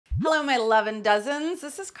Hello, my lovin' dozens.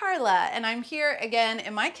 This is Carla, and I'm here again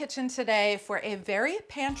in my kitchen today for a very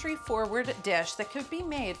pantry-forward dish that could be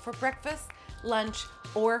made for breakfast, lunch,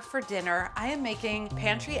 or for dinner. I am making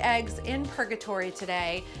pantry eggs in Purgatory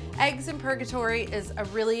today. Eggs in Purgatory is a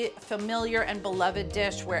really familiar and beloved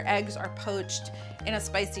dish where eggs are poached in a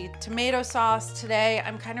spicy tomato sauce. Today,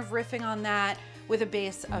 I'm kind of riffing on that with a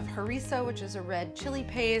base of harissa, which is a red chili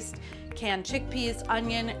paste, canned chickpeas,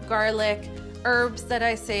 onion, garlic, herbs that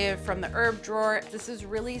I saved from the herb drawer. This is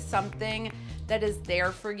really something that is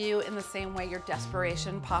there for you in the same way your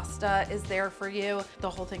desperation pasta is there for you. The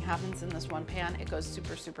whole thing happens in this one pan. It goes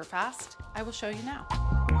super, super fast. I will show you now.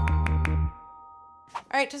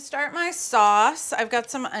 All right, to start my sauce, I've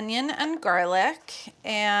got some onion and garlic,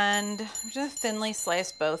 and I'm gonna thinly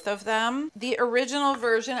slice both of them. The original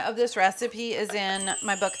version of this recipe is in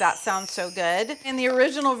my book, That Sounds So Good. In the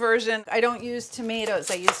original version, I don't use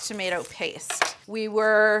tomatoes, I use tomato paste. We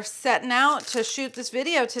were setting out to shoot this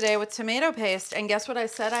video today with tomato paste, and guess what I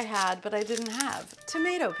said I had, but I didn't have?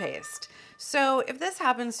 Tomato paste. So if this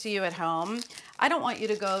happens to you at home, I don't want you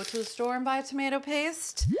to go to the store and buy tomato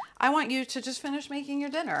paste. I want you to just finish making your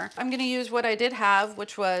dinner. I'm gonna use what I did have,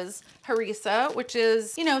 which was harissa, which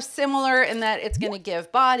is, you know, similar in that it's gonna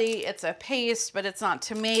give body. It's a paste, but it's not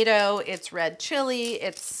tomato. It's red chili,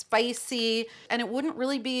 it's spicy, and it wouldn't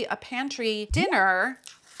really be a pantry dinner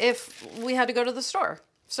if we had to go to the store.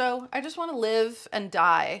 So I just wanna live and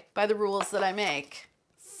die by the rules that I make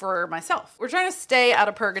for myself. We're trying to stay out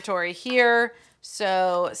of purgatory here.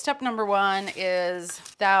 So step number one is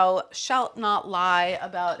thou shalt not lie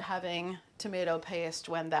about having tomato paste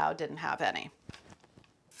when thou didn't have any.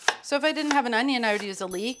 So if I didn't have an onion, I would use a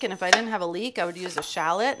leek. And if I didn't have a leek, I would use a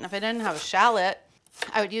shallot. And if I didn't have a shallot,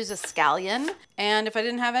 I would use a scallion. And if I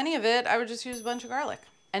didn't have any of it, I would just use a bunch of garlic.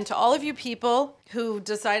 And to all of you people who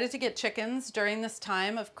decided to get chickens during this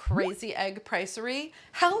time of crazy egg pricery,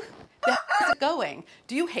 how the heck is it going?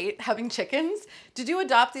 Do you hate having chickens? Did you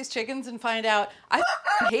adopt these chickens and find out, I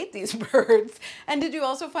hate these birds? And did you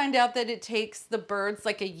also find out that it takes the birds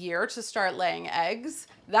like a year to start laying eggs?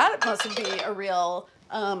 That must be a real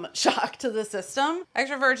shock to the system.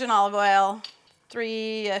 Extra virgin olive oil,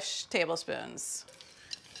 3-ish tablespoons.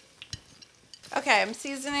 Okay, I'm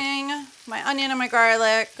seasoning my onion and my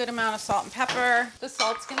garlic, good amount of salt and pepper. The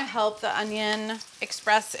salt's gonna help the onion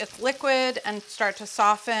express its liquid and start to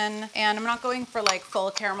soften. And I'm not going for like full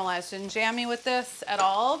caramelized and jammy with this at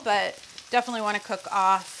all, but definitely wanna cook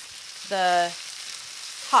off the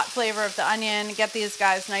hot flavor of the onion, get these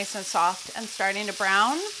guys nice and soft and starting to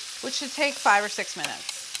brown, which should take 5 or 6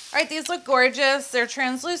 minutes. All right, these look gorgeous. They're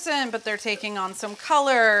translucent, but they're taking on some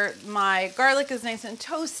color. My garlic is nice and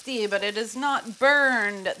toasty, but it is not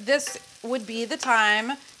burned. This would be the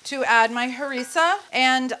time to add my harissa.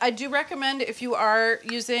 And I do recommend if you are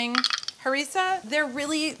using harissa, they're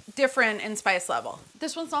really different in spice level.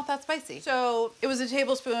 This one's not that spicy. So it was a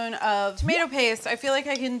tablespoon of tomato paste. I feel like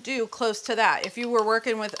I can do close to that. If you were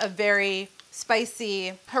working with a very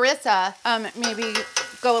spicy harissa, maybe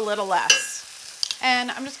go a little less.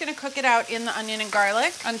 And I'm just gonna cook it out in the onion and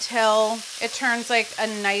garlic until it turns like a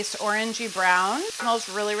nice orangey brown. It smells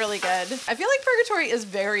really, really good. I feel like Purgatory is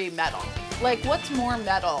very metal. Like, what's more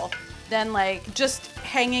metal than like just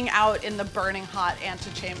hanging out in the burning hot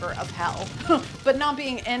antechamber of hell, but not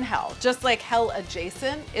being in hell, just like hell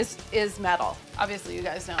adjacent is metal. Obviously you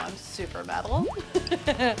guys know I'm super metal.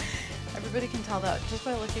 Everybody can tell that just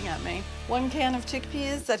by looking at me. 1 can of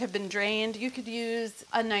chickpeas that have been drained. You could use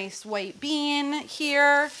a nice white bean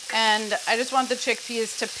here. And I just want the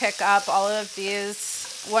chickpeas to pick up all of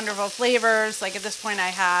these wonderful flavors. Like at this point I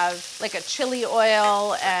have like a chili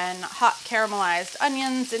oil and hot caramelized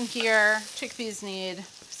onions in here. Chickpeas need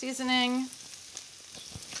seasoning.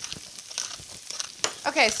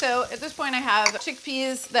 Okay, so at this point I have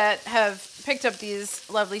chickpeas that have picked up these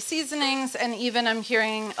lovely seasonings, and even I'm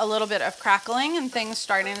hearing a little bit of crackling and things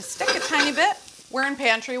starting to stick a tiny bit. We're in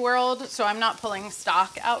pantry world, so I'm not pulling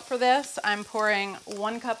stock out for this. I'm pouring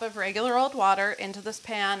 1 cup of regular old water into this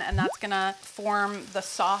pan, and that's gonna form the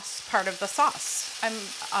sauce part of the sauce. I'm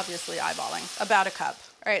obviously eyeballing about a cup.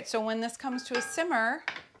 All right, so when this comes to a simmer,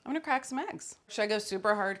 I'm gonna crack some eggs. Should I go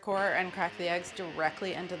super hardcore and crack the eggs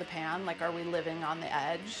directly into the pan? Like, are we living on the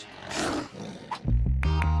edge?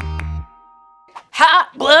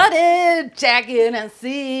 Hot-blooded, check it and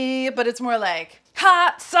see, but it's more like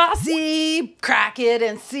hot, saucy, crack it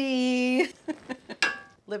and see.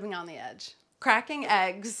 Living on the edge. Cracking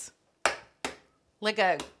eggs like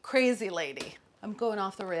a crazy lady. I'm going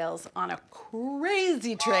off the rails on a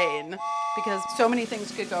crazy train because so many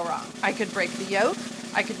things could go wrong. I could break the yolk,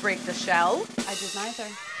 I could break the shell. I did neither.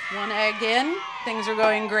 1 egg in, things are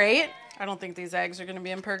going great. I don't think these eggs are gonna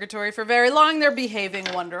be in purgatory for very long. They're behaving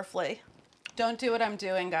wonderfully. Don't do what I'm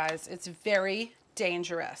doing, guys. It's very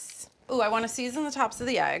dangerous. Ooh, I wanna season the tops of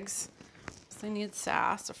the eggs. So I need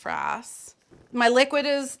sassafras. My liquid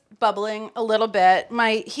is bubbling a little bit.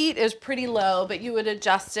 My heat is pretty low, but you would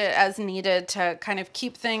adjust it as needed to kind of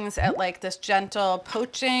keep things at like this gentle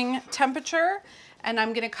poaching temperature. And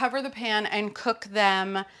I'm gonna cover the pan and cook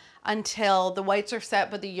them until the whites are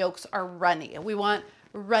set, but the yolks are runny. We want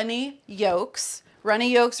runny yolks.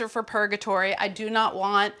 Runny yolks are for purgatory. I do not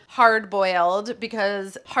want hard-boiled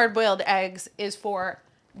because hard-boiled eggs is for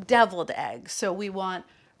deviled eggs. So we want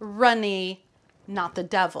runny, not the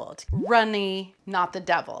deviled. Runny, not the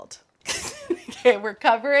deviled. Okay, we're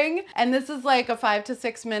covering, and this is like a 5 to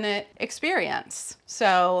 6 minute experience.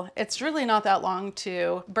 So it's really not that long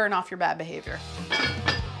to burn off your bad behavior.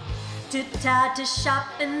 Too tired to shop,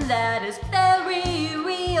 and that is very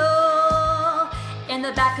real. In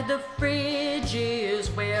the back of the fridge is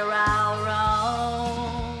where I'll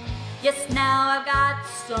roam. Yes, now I've got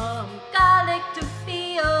some garlic to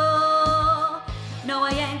feel. No,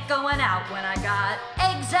 I ain't going out when I got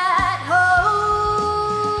eggs at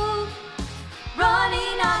home.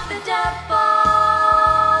 Running up the default.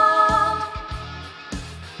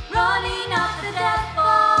 Running up the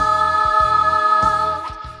default.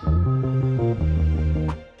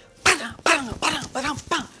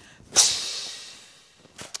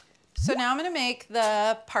 So now I'm gonna make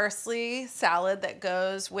the parsley salad that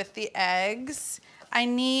goes with the eggs. I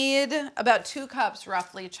need about 2 cups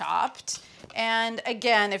roughly chopped. And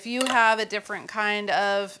again, if you have a different kind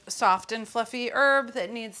of soft and fluffy herb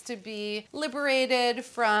that needs to be liberated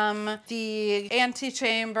from the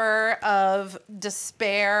antechamber of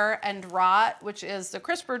despair and rot, which is the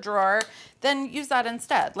crisper drawer, then use that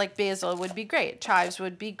instead. Like basil would be great, chives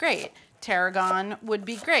would be great, tarragon would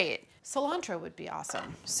be great, cilantro would be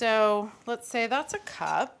awesome. So let's say that's a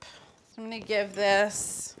cup. I'm gonna give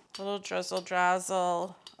this a little drizzle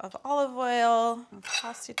drazzle of olive oil,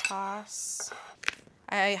 tossy toss.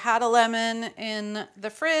 I had a lemon in the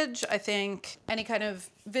fridge. I think any kind of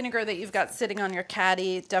vinegar that you've got sitting on your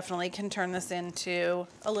caddy definitely can turn this into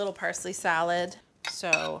a little parsley salad.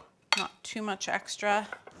 So not too much extra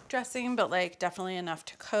dressing, but like definitely enough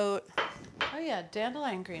to coat. Oh yeah,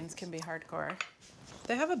 dandelion greens can be hardcore.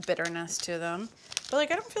 They have a bitterness to them, but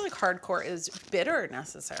like I don't feel like hardcore is bitter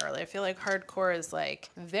necessarily. I feel like hardcore is like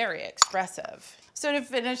very expressive. So to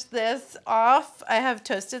finish this off, I have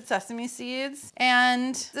toasted sesame seeds,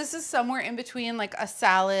 and this is somewhere in between like a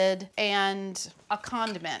salad and a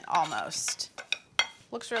condiment almost.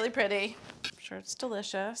 Looks really pretty. I'm sure it's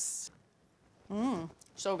delicious.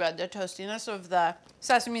 So good. The toastiness of the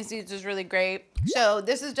sesame seeds is really great. So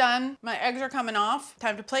this is done. My eggs are coming off.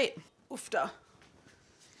 Time to plate. Oofta.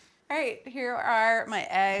 All right, here are my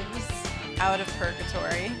eggs out of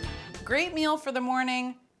purgatory. Great meal for the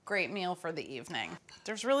morning, great meal for the evening.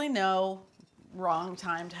 There's really no wrong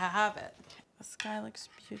time to have it. This guy looks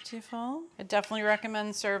beautiful. I definitely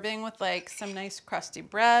recommend serving with like some nice crusty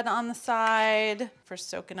bread on the side for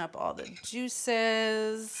soaking up all the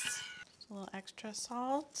juices. A little extra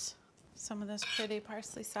salt. Some of this pretty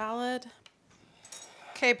parsley salad.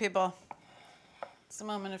 Okay, people, it's the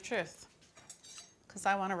moment of truth. Because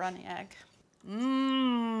I want a runny egg.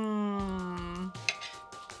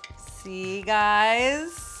 See,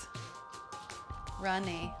 guys?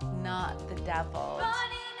 Runny, not the deviled.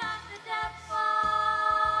 Running up the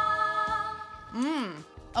default.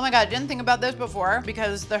 Oh my God, I didn't think about this before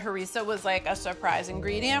because the harissa was like a surprise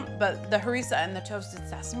ingredient, but the harissa and the toasted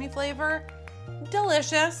sesame flavor,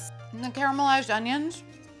 delicious. And the caramelized onions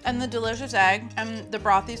and the delicious egg and the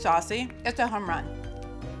brothy saucy, it's a home run.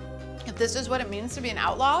 If this is what it means to be an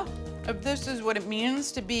outlaw, if this is what it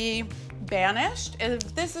means to be banished, if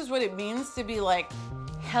this is what it means to be like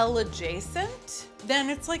hell adjacent, then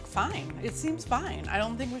it's like fine. It seems fine. I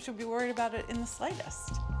don't think we should be worried about it in the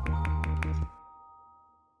slightest.